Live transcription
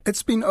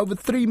It's been over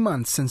 3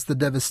 months since the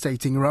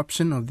devastating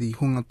eruption of the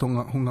Hunga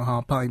Tonga Hunga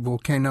Ha'apai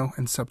volcano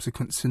and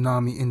subsequent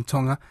tsunami in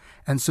Tonga,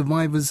 and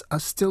survivors are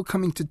still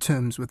coming to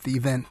terms with the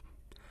event.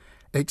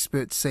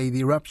 Experts say the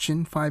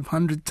eruption,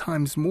 500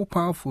 times more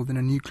powerful than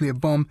a nuclear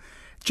bomb,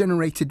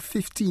 generated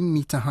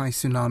 15-metre-high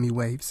tsunami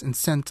waves and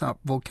sent up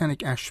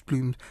volcanic ash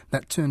plumes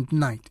that turned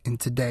night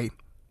into day.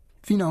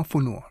 Finau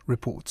Fonua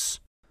reports.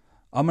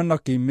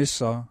 Amanaki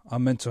Misa, a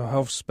mental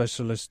health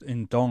specialist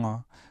in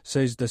Tonga,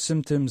 says the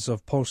symptoms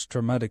of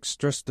post-traumatic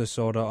stress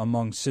disorder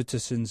among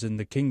citizens in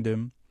the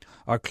kingdom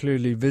are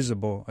clearly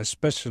visible,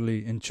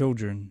 especially in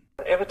children.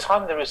 Every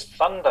time there is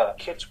thunder,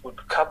 kids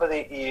would cover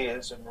their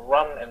ears and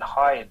run and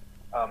hide,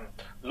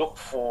 look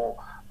for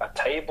a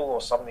table or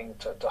something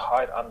to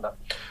hide under.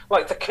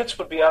 Like the kids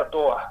would be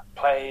outdoor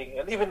playing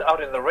and even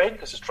out in the rain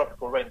because it's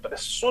tropical rain, but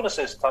as soon as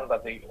there's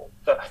thunder,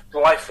 the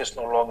life is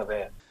no longer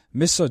there.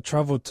 Misa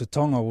travelled to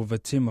Tonga with a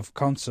team of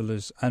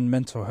counsellors and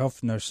mental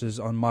health nurses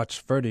on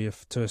March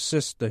 30th to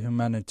assist the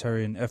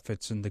humanitarian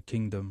efforts in the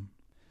kingdom.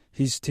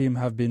 His team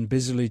have been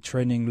busily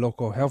training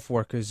local health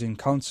workers in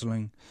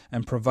counselling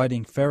and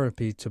providing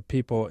therapy to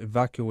people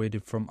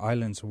evacuated from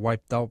islands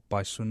wiped out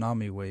by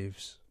tsunami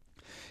waves.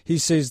 He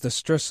says the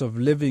stress of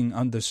living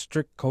under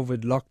strict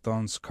COVID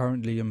lockdowns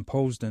currently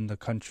imposed in the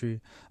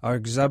country are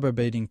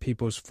exacerbating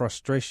people's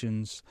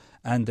frustrations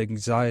and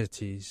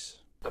anxieties.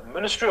 The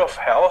Ministry of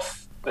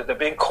Health, they're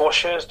being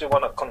cautious, they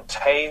want to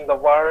contain the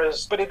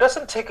virus, but it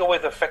doesn't take away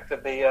the fact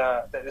that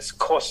that it's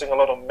causing a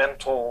lot of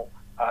mental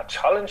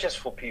challenges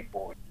for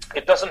people.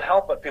 It doesn't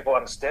help, but people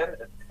understand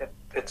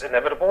it's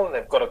inevitable and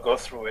they've got to go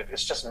through it.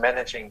 It's just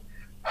managing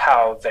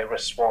how they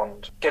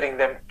respond, getting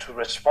them to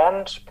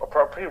respond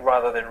appropriately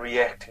rather than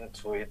reacting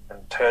to it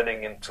and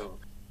turning into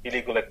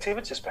illegal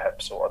activities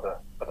perhaps or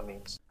other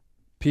means.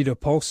 Peter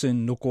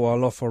Paulsen,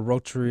 Nuku'alofa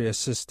Rotary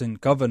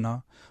Assistant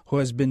Governor, who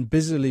has been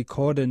busily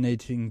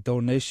coordinating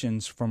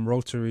donations from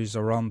Rotaries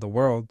around the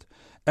world,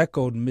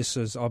 echoed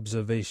Misa's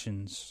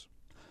observations.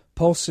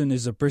 Paulsen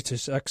is a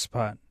British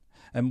expat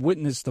and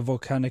witnessed the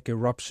volcanic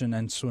eruption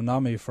and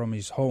tsunami from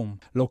his home,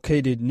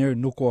 located near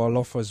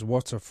Nuku'alofa's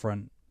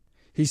waterfront.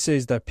 He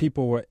says that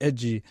people were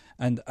edgy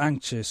and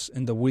anxious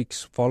in the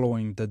weeks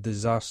following the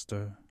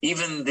disaster.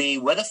 Even the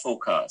weather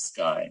forecast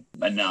guy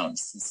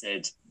announced and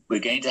said, "We're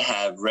going to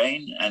have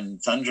rain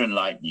and thunder and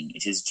lightning.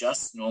 It is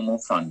just normal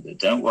thunder.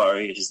 Don't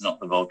worry, it is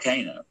not the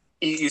volcano."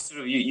 You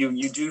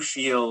do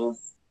feel,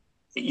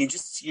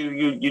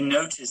 you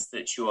notice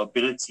that your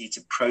ability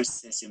to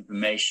process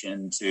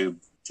information, to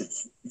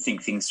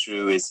think things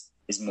through is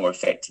more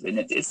effective, and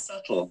it's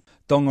subtle.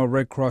 Tonga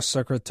Red Cross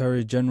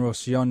Secretary General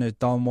Sione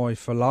Taumoi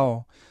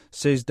Falau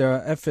says there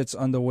are efforts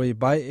underway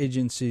by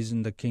agencies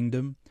in the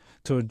kingdom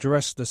to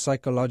address the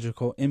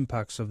psychological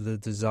impacts of the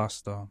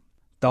disaster.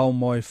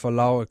 Taumoi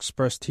Falau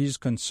expressed his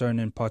concern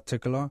in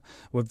particular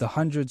with the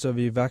hundreds of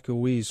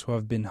evacuees who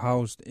have been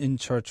housed in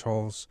church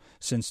halls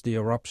since the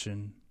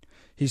eruption.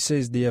 He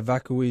says the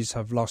evacuees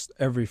have lost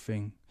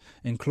everything,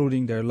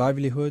 including their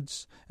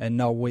livelihoods, and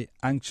now wait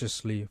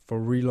anxiously for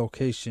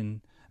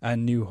relocation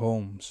and new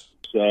homes.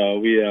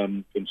 We are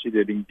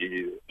considering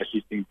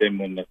assisting them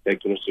on the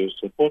psychological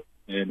support,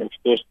 and of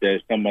course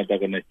there's some other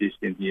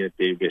organization here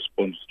they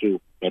respond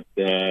to, but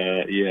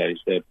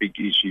it's a big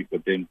issue for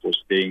them for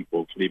staying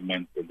for 3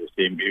 months in the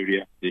same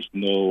area. There's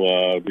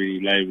no really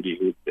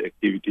livelihood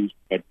activities,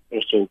 but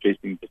also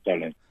facing the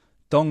challenge.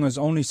 Tonga's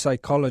only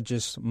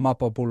psychologist,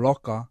 Mapa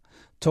Buloka,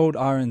 told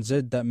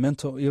RNZ that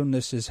mental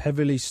illness is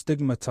heavily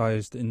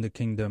stigmatized in the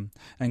kingdom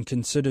and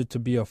considered to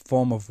be a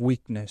form of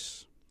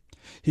weakness.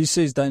 He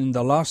says that in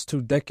the last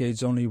 2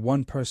 decades, only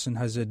one person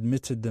has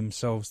admitted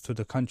themselves to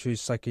the country's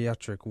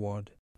psychiatric ward.